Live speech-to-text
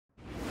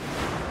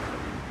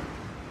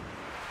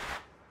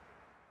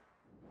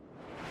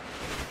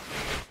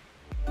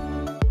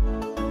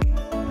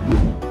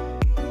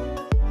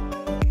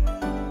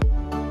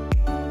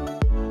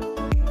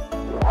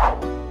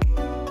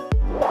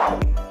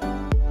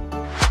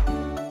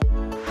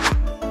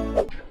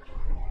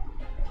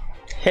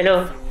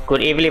Hello,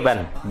 good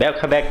everyone.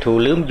 Welcome back to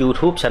Leum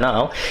YouTube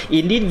channel.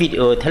 In this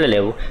video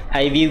tutorial,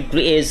 I will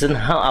create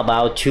how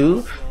about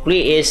to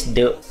create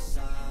the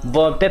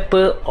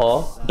wallpaper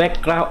or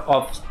background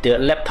of the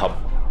laptop.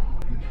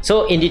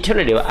 So in this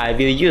tutorial, I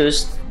will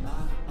use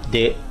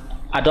the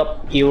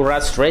Adobe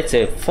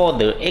Illustrator for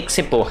the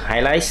example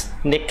highlights.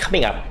 Next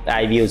coming up,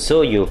 I will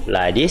show you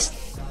like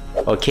this.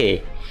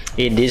 Okay.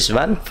 In this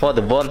one, for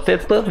the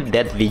wallpaper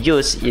that we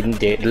use in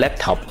the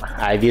laptop,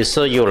 I will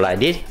show you like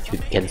this. You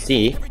can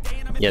see,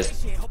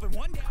 yes,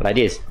 like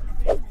this.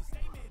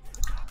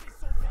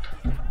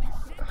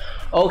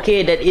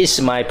 Okay, that is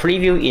my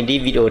preview in the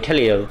video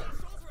tutorial.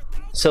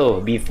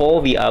 So before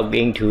we are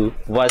going to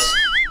watch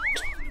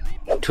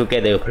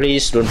together,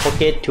 please don't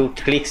forget to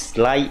click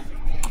like,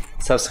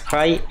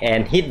 subscribe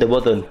and hit the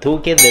button to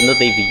get the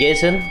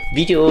notification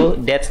video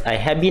that I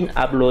have been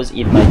uploaded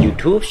in my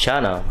YouTube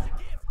channel.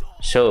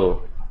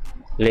 So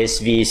let's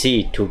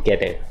see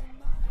together.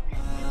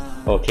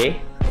 Okay,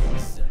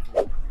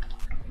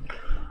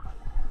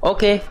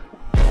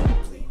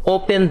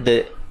 open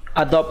the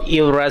Adobe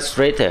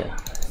Illustrator.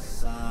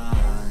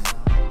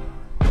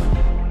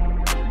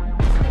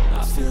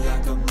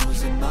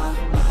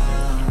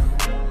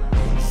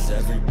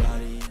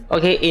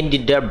 Okay, in the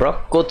dialog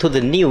box, go to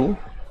the new,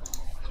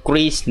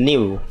 create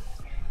new,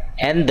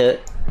 and the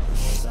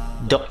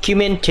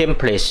document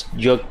template.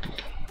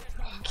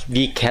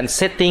 We can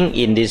setting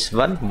in this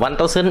one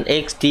 1000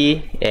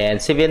 XT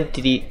and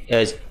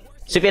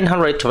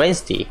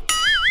 720.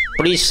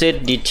 Please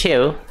set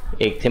detail.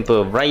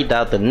 Example, write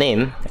down the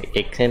name.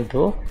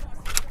 Example,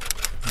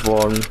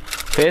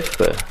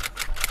 wallpaper.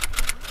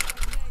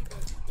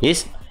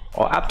 This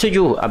or up to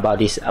you about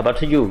this. About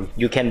to you.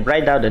 You can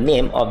write down the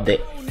name of the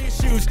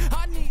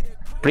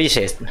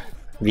preset.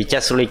 We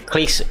just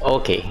click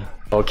OK.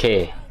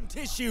 Okay.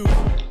 Let's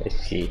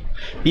see.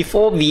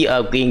 Before we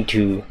are going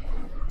to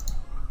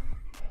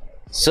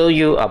show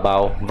you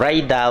about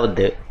write down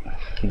the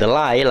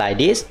line like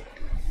this,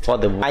 for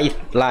the white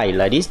line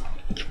like this.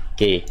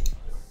 Okay,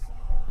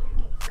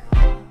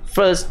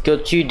 first go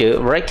to the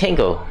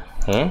rectangle.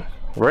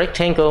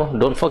 Rectangle,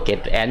 don't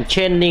forget, and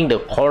changing the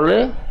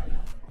color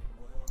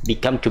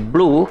become to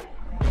blue.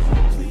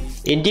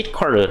 In this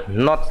color,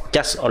 not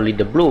just only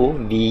the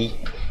blue,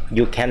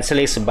 you can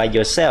select by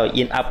yourself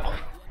in up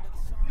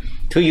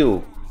to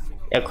you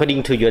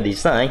according to your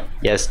design.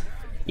 Yes,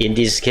 in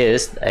this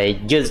case I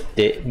use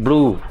the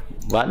blue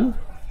one.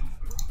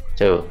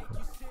 So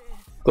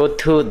go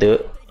to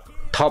the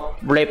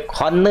top left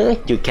corner,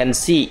 you can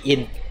see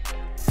in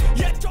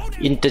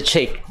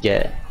intersect.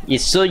 Yeah,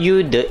 it show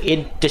you the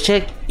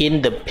intersect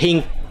in the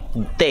pink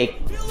text,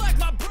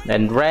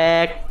 and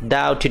drag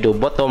down to the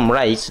bottom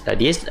right like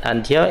this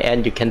until,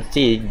 and you can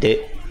see the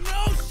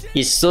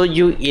it show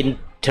you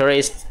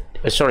interest.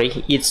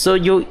 Sorry, it show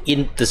you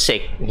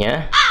intersect.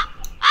 Yeah,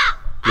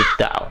 it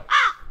down.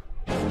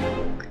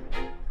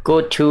 Go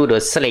to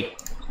the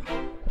select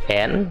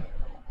and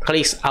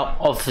click out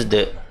of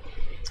the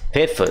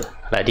paper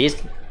like this.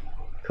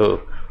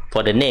 Cool.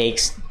 For the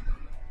next,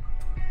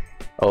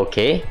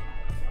 okay,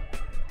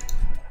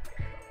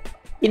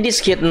 in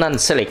this case none,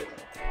 select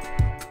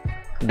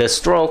the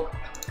stroke,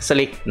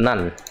 select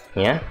none.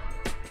 Yeah,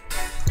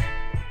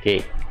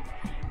 okay.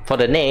 For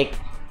the next,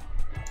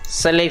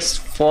 select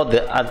for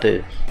the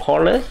other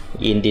color.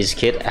 In this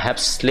case I have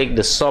select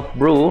the soft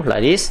blue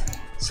like this,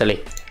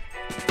 select,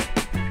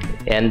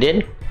 and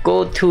then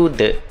go to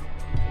the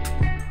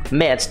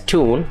match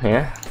tool.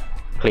 Yeah,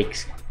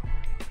 click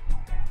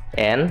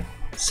and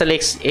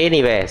select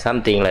anywhere,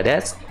 something like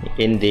that,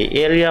 in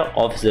the area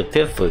of the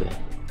paper.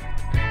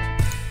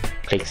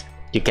 Click.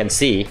 You can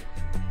see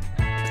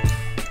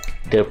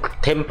the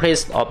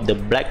template of the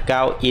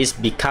background is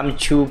become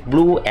to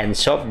blue and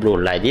soft blue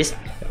like this.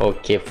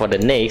 Okay, for the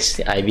next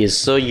I will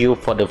show you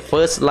for the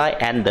first line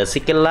and the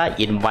second line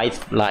in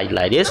white line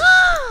like this.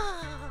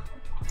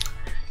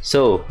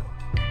 So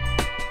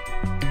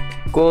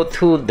go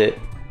to the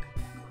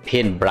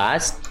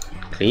paintbrush,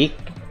 click,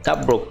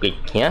 double click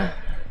here,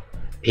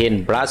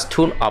 paintbrush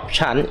tool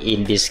option.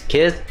 In this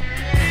case,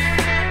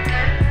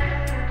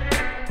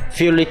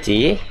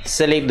 fluidity,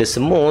 select the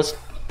smooth,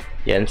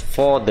 and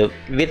for the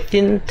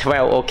within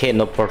 12. Okay,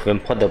 no problem.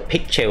 For the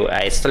picture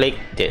I select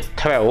the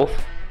 12.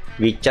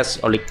 We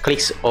just only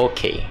click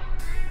OK.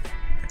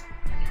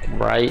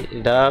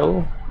 Right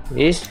down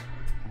is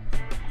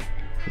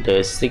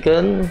the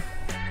second.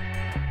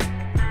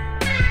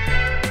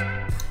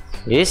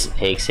 This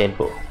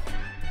example.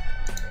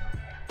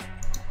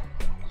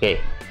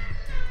 Okay,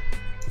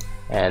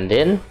 and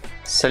then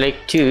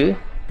select 2.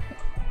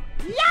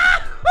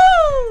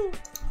 Yahoo!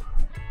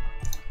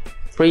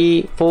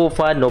 3, 4,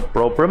 5, no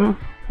problem.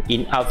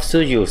 In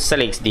after you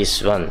select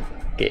this one.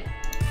 Okay,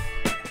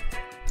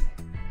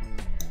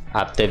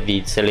 after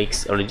we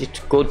select already,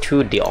 go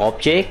to the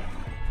object,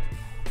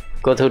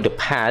 go to the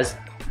path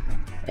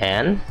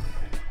and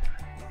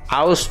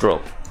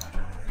outstroke.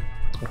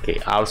 Okay,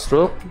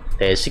 outstroke.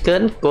 The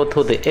second, go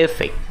to the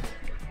effect,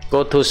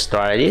 go to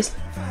stylist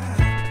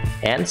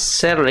and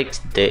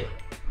select the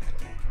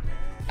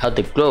how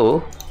to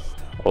grow.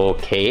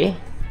 Okay,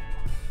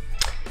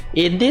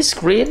 in this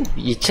screen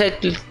you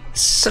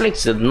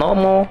select the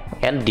normal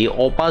and the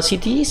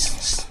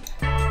opacities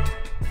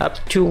up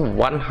to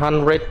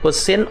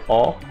 100%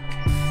 or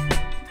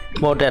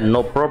more than,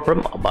 no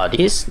problem about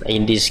this.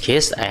 In this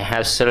case I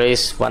have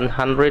selected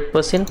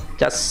 100%.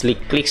 Just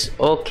click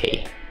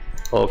OK.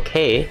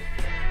 Okay,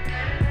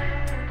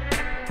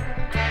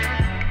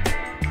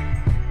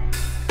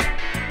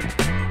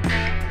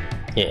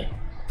 yeah.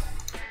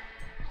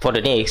 For the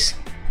next,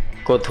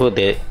 go to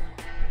the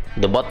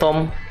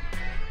bottom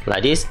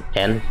like this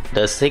and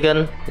the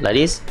second like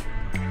this.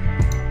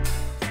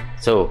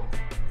 So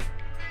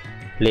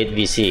let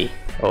me see.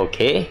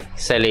 Okay,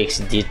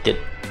 select the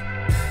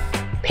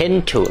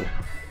pen tool.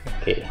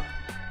 Okay,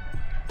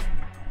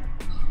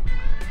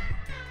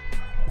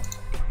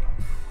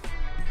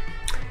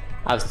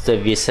 after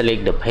we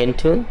select the pen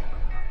tool,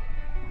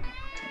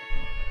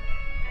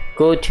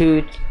 go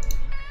to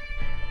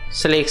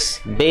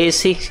select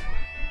basic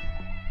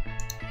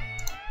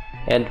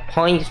and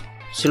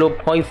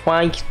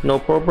 0.5, no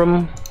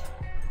problem.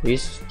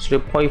 With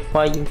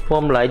 0.5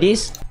 form like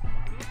this.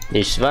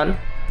 This one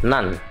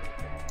none,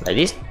 like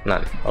this,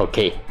 none.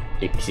 Okay,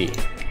 you see.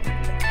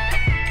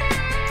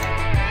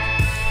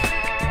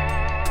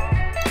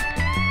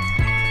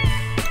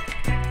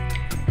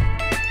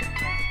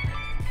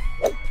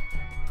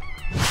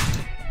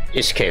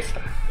 Escape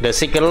the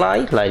second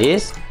line like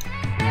this.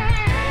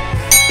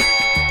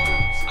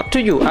 Up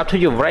to you,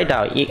 write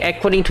down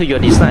according to your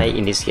design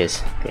in this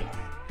case. Okay.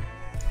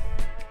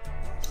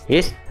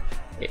 Yes,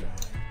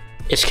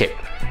 escape.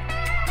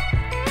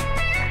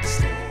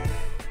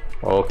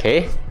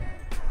 Okay,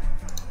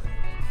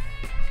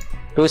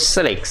 to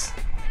select,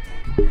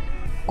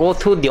 go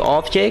to the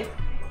object,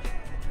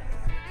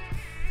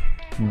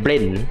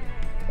 blend,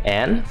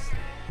 and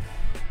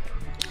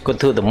go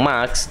to the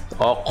marks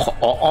or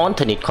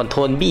alternate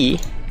Control B,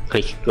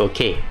 click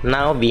OK.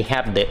 Now we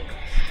have the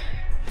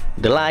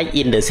line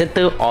in the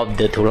center of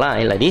the two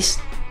lines like this.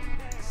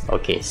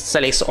 Okay,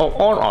 select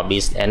all of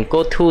this and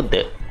go to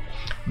the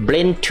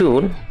blend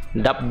tool,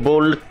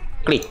 double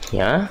click.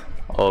 Yeah.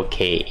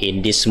 Okay,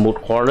 in this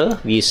smooth color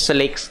we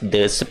select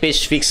the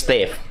specific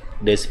step.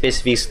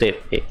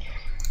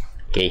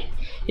 Okay,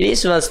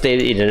 this one step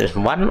is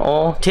 1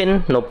 or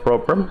 10, no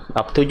problem,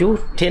 up to you.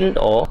 10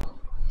 or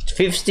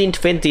 15,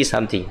 20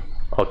 something.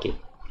 Okay,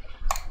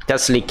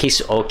 just click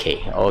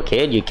OK.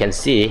 Okay, you can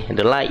see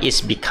the line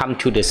is become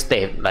to the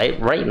step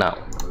right now.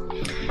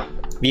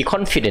 Be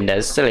confident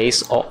that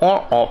select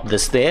all of the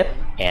step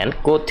and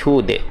go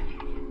to the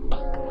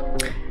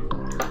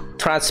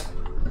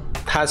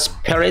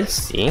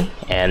transparency,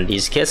 and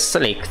this case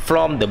select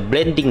from the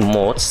blending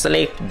mode,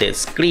 select the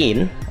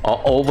screen or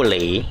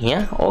overlay.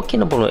 Yeah, okay,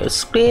 no problem.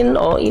 Screen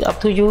or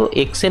up to you.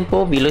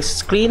 Example, we look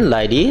screen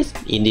like this.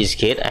 In this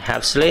case I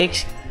have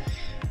select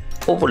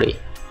overlay.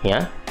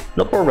 Yeah,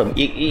 no problem.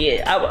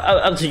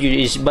 Up to you,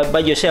 is by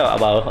yourself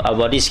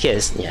about this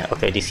case. Yeah,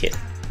 okay, this case.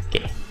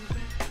 Okay,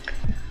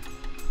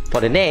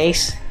 for the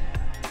next,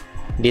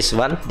 this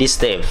one, this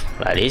step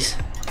like this.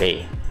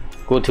 Okay,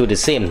 go to the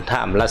same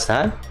time last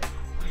time,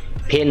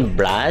 pen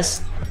brush,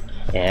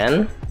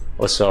 and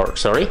go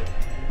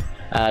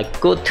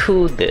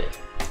to the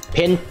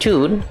pen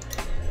tool,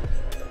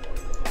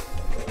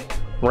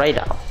 right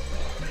down.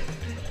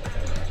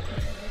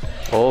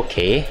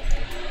 Okay,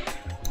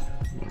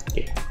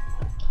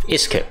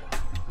 escape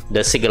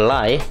the second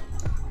line.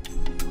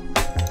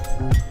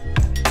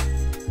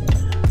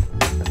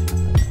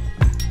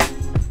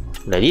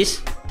 Like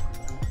this.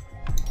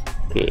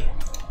 Okay,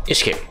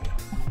 escape.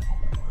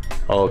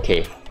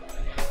 Okay,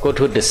 go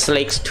to the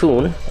select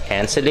tool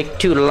and select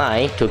two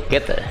lines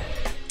together.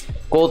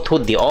 Go to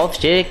the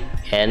object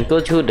and go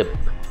to the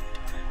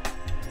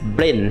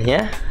blend.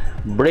 Yeah,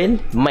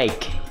 blend,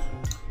 make.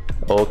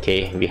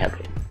 Okay, we have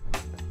it.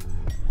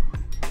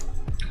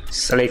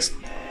 Select,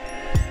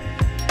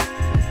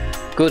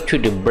 go to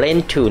the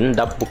blend tool,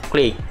 double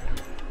click,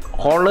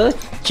 color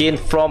change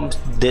from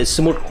the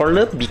smooth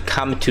color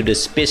become to the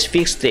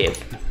specific step.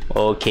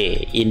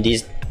 Okay, in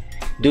this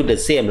do the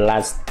same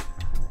last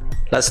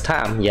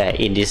time. Yeah,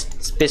 in this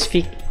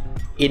specific,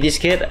 in this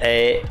case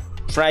I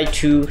try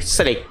to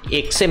select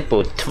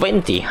example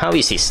 20. How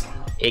is this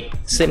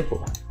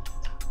example?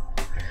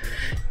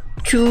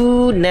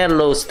 Two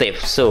narrow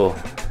steps, so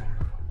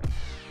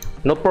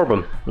no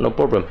problem.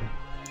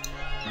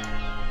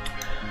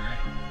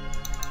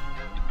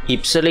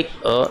 If select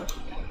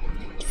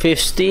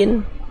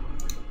 15,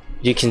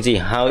 you can see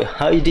how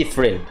it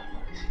different.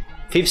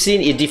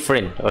 15 is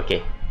different.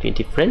 Okay,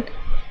 different.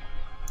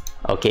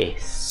 Okay,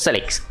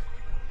 select,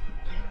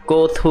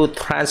 go to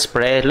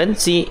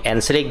transparency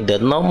and select the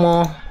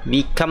normal.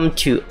 We come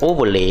to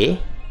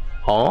overlay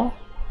or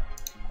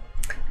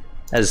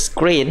a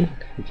screen.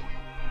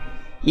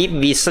 If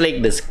we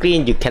select the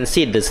screen, you can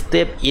see the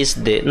step is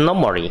the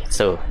normally,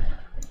 so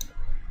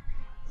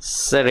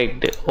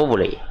select the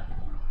overlay.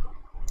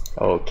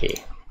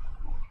 Okay,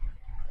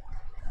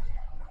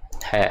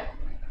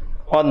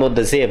 almost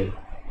the same.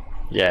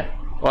 Yeah,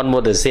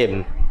 almost the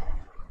same.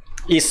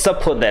 It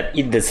support that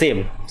is the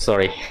same.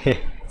 Sorry,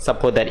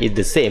 support that is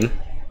the same.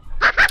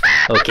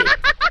 Okay.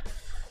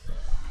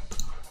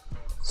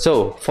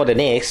 So for the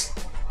next,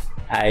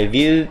 I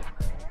will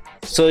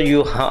show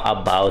you how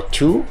about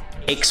to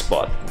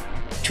export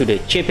to the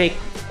JPEG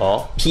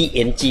or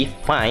PNG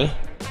file.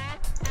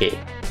 Okay.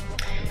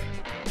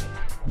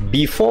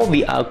 Before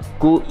we are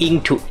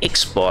going to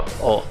export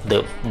or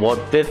the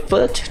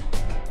wallpaper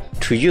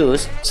to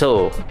use,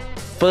 so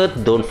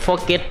first don't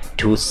forget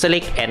to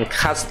select and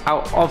cut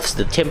out of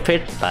the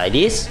template like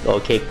this.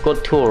 Okay, go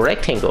to a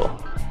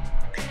rectangle.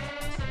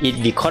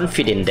 It be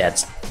confident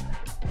that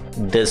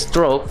the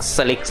stroke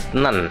select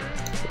none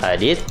like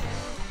this.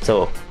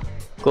 So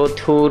go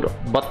to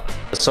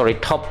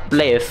top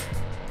left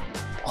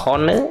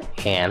corner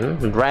and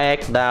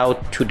drag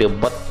down to the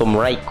bottom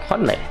right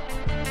corner.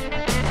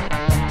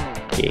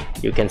 Okay,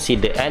 you can see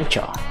the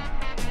anchor.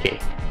 Okay,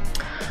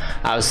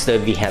 after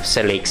we have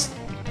select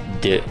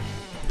the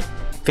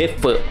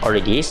paper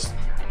already,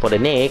 for the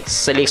next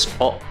select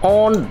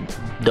on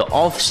the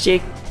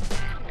object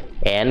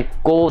and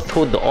go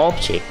to the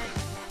object.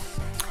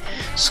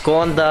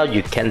 Scroll down,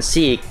 you can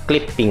see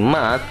clipping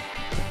mask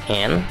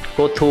and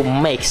go to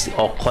Max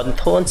or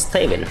Control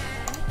 7.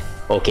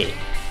 Okay,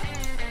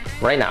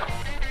 right now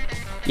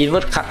it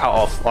was cut out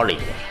of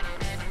already.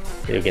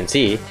 You can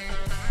see.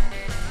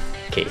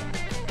 Okay,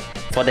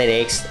 for the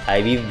next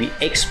I will be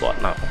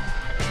export now.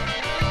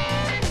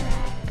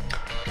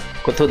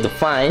 Go to the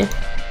file,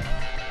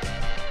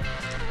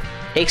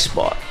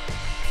 export.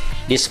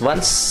 This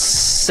one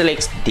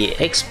select the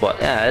export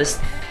as.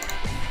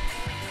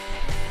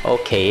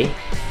 Okay,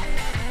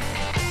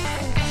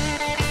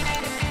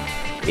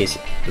 is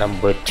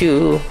number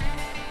 2.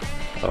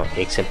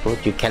 Example,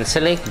 you can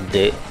select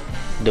the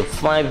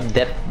file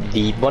that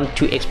we want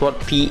to export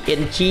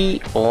PNG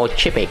or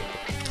JPEG.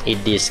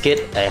 In this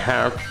case, I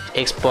have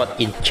export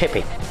in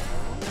JPEG.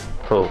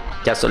 So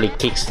just only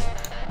click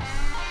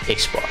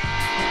export.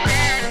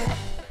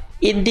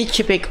 In the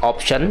JPEG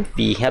option,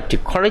 we have to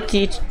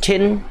quality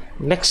 10,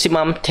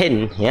 maximum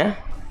 10, yeah,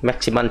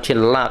 maximum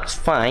 10 large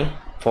file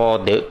for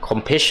the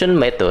compression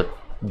method,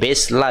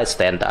 baseline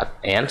standard,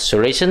 and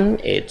saturation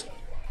is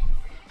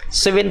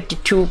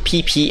 72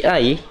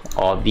 ppi,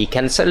 or we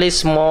can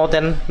select more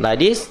than like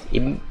this.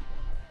 In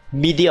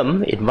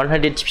medium in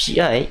 100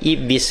 ppi.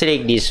 If we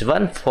select this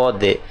one, for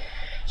the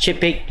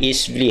JPEG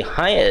is really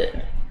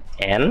higher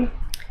and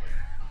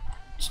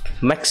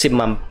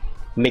maximum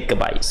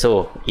megabyte.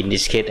 So in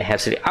this case I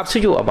have select, up to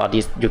you about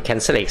this, you can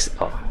select.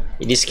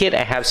 In this case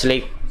I have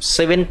select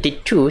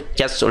 72,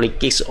 just only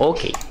click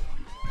OK.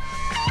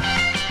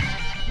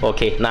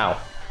 Okay, now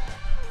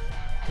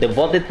the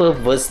wallpaper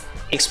was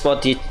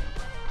exported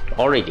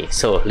already,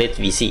 so let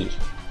me see.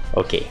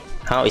 Okay,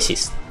 how is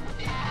this?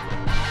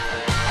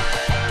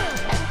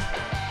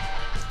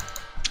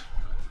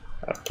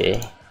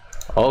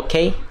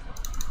 Okay,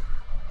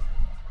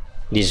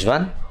 this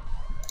one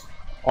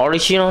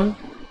original,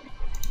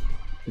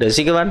 the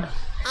second one,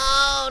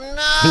 oh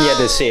no,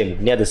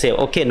 near the same.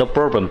 Okay, no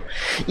problem,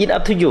 it's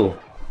up to you.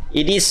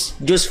 It is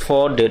used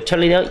for the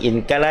tutorial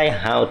in guideline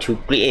how to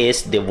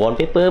create the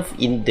wallpaper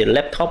in the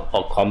laptop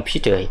or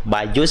computer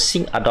by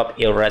using Adobe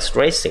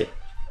Illustrator.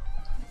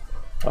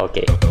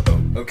 Okay,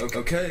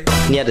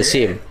 near the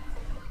same.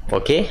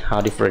 Okay,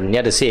 how different?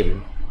 Near the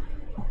same.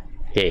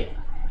 Okay.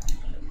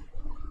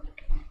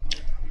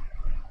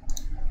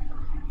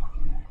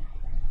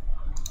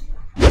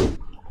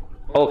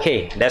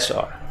 Okay, that's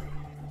all.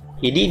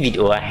 In this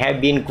video, I have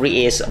been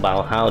created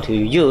about how to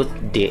use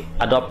the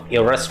Adobe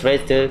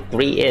Illustrator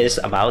create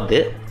about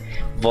the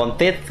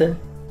wallpaper.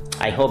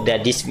 I hope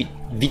that this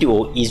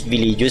video is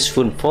really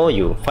useful for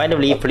you.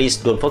 Finally, please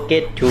don't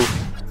forget to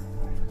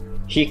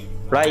hit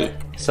like,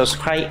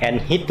 subscribe,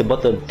 and hit the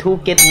button to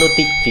get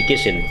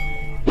notification.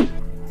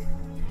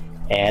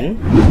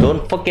 And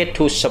don't forget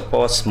to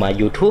support my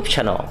YouTube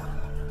channel.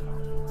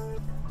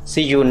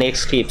 See you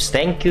next clip.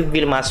 Thank you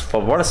very much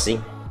for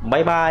watching.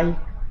 Bye bye.